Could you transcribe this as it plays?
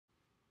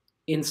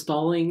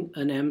Installing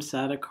an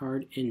mSATA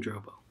card in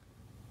Drobo.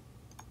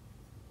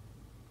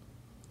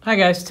 Hi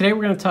guys, today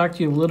we're going to talk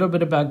to you a little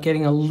bit about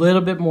getting a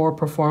little bit more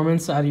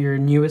performance out of your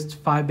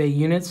newest 5-bay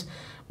units,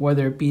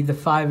 whether it be the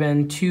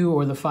 5N2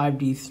 or the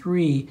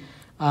 5D3.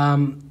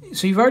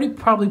 So you've already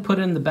probably put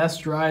in the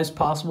best drives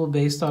possible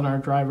based on our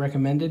drive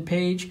recommended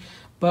page,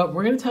 but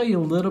we're going to tell you a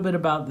little bit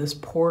about this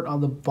port on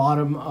the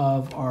bottom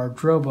of our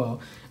Drobo,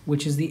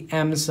 which is the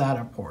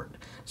mSATA port.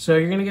 So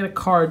you're going to get a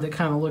card that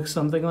kind of looks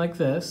something like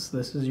this.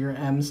 This is your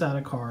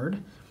mSATA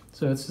card.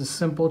 So it's a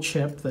simple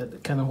chip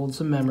that kind of holds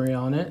some memory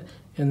on it.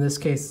 In this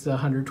case, it's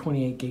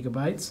 128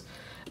 gigabytes.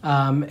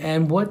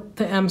 And what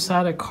the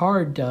mSATA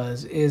card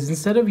does is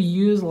instead of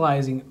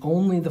utilizing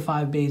only the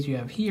 5 bays you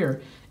have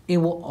here, it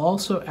will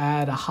also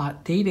add a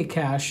hot data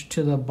cache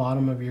to the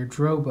bottom of your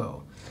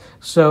Drobo.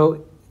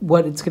 So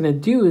what it's going to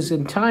do is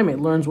in time it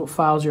learns what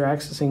files you're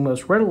accessing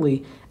most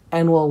readily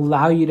and will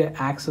allow you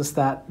to access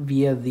that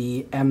via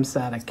the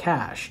mSATA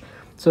cache.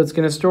 So it's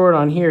going to store it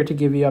on here to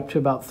give you up to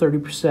about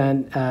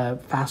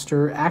 30%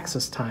 faster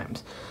access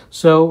times.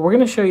 So we're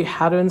going to show you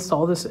how to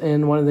install this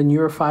in one of the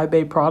newer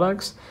 5-bay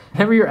products.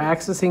 Whenever you're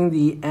accessing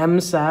the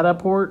mSATA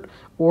port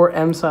or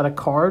mSATA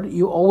card,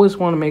 you always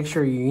want to make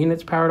sure your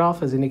unit's powered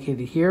off as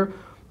indicated here.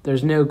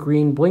 There's no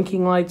green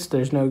blinking lights,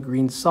 there's no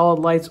green solid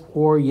lights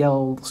or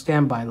yellow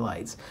standby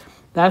lights.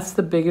 That's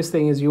the biggest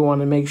thing, is you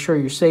want to make sure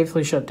you're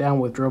safely shut down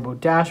with Drobo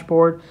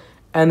dashboard,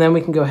 and then we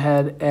can go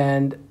ahead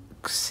and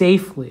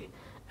safely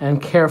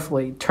and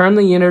carefully turn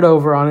the unit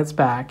over on its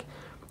back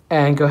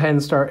and go ahead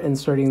and start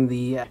inserting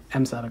the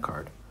mSATA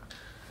card.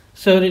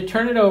 So to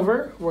turn it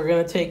over, we're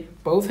going to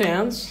take both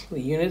hands, the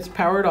unit's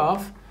powered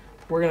off,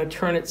 we're going to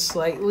turn it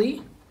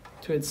slightly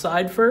to its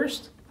side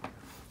first,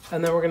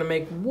 and then we're going to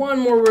make one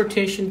more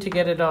rotation to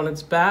get it on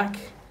its back.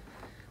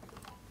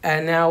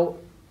 And now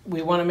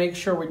we want to make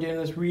sure we're doing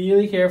this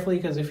really carefully,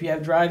 because if you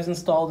have drives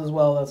installed as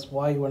well, that's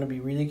why you want to be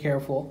really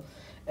careful.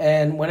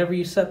 And whenever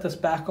you set this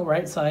back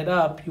right side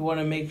up, you want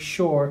to make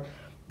sure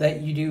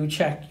that you do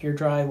check your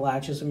drive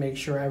latches and make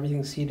sure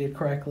everything's seated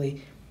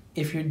correctly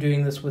if you're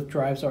doing this with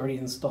drives already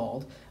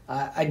installed.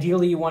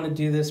 Ideally, you want to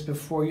do this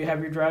before you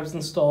have your drives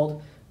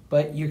installed,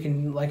 but you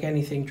can, like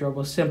anything,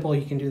 Drobo simple,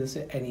 you can do this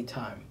at any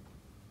time.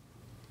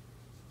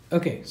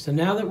 Okay, so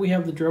now that we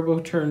have the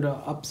Drobo turned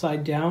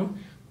upside down,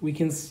 we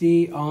can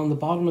see on the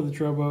bottom of the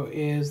Drobo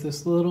is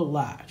this little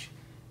latch.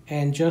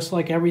 And just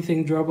like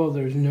everything Drobo,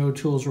 there's no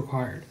tools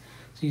required.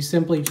 So you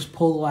simply just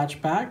pull the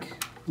latch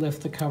back,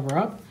 lift the cover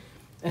up,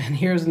 and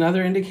here's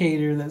another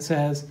indicator that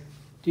says,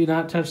 do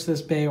not touch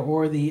this bay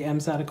or the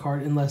mSATA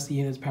card unless the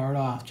unit's powered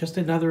off. Just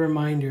another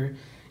reminder,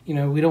 you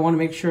know, we don't want to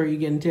make sure you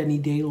get into any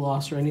data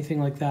loss or anything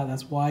like that.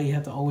 That's why you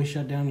have to always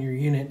shut down your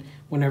unit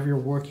whenever you're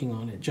working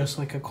on it. Just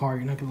like a car,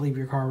 you're not going to leave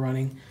your car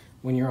running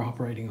when you're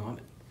operating on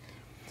it.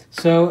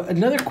 So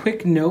another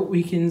quick note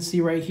we can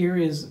see right here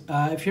is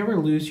if you ever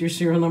lose your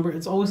serial number,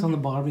 it's always on the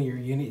bottom of your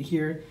unit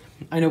here.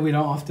 I know we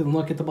don't often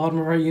look at the bottom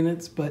of our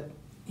units, but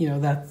you know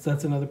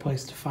that's another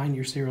place to find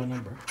your serial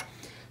number.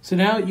 So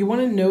now you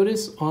want to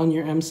notice on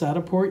your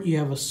mSATA port you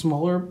have a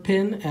smaller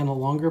pin and a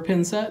longer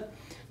pin set.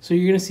 So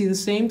you're going to see the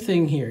same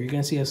thing here. You're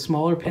going to see a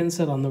smaller pin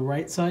set on the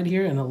right side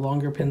here and a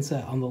longer pin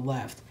set on the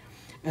left.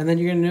 And then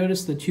you're going to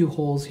notice the two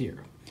holes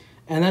here.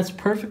 And that's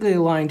perfectly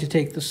aligned to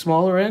take the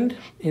smaller end,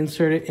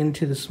 insert it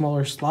into the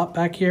smaller slot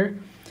back here.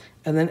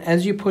 And then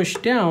as you push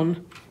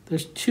down,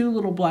 there's two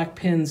little black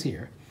pins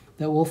here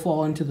that will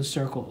fall into the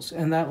circles.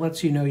 And that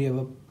lets you know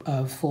you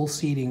have a full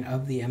seating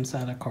of the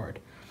mSATA card.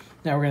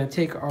 Now we're going to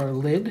take our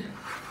lid,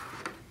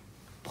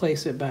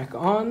 place it back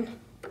on,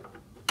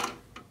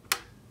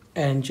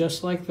 and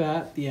just like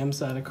that, the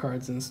mSATA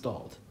card's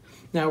installed.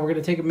 Now we're going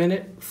to take a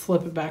minute,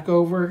 flip it back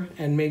over,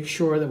 and make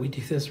sure that we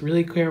do this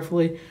really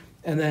carefully.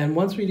 And then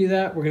once we do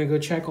that, we're going to go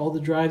check all the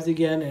drives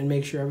again and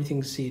make sure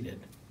everything's seated.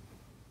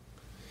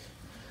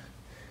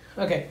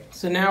 Okay,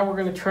 so now we're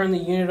going to turn the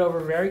unit over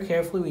very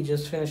carefully. We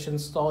just finished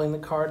installing the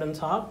card on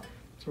top.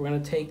 So we're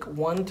going to take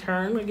one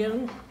turn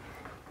again,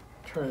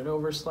 turn it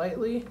over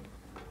slightly,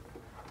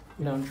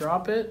 don't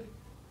drop it,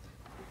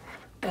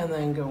 and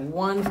then go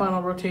one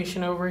final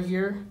rotation over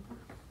here.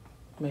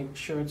 Make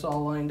sure it's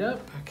all lined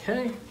up.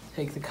 Okay,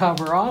 take the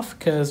cover off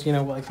because, you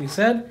know, like we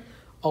said,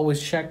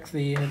 always check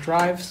the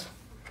drives.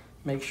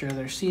 Make sure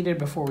they're seated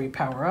before we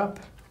power up.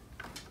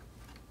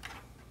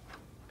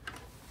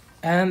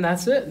 And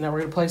that's it. Now we're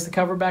going to place the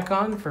cover back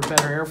on for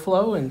better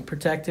airflow and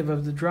protective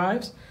of the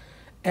drives.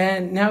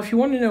 And now if you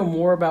want to know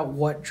more about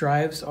what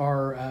drives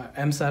our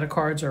mSATA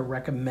cards are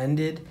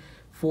recommended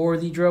for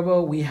the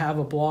Drobo, we have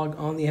a blog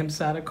on the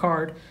mSATA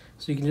card.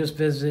 So you can just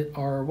visit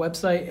our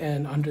website,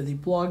 and under the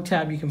blog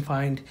tab you can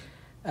find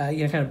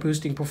kind of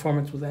boosting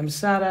performance with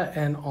mSATA,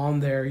 and on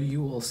there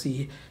you will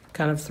see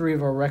kind of 3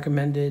 of our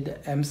recommended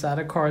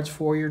mSATA cards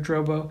for your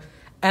Drobo,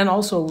 and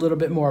also a little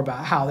bit more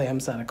about how the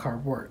mSATA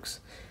card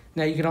works.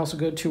 Now you can also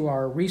go to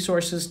our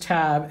resources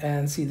tab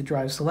and see the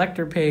drive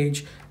selector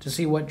page to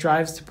see what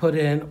drives to put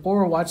in,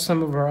 or watch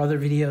some of our other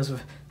videos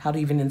of how to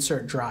even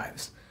insert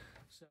drives.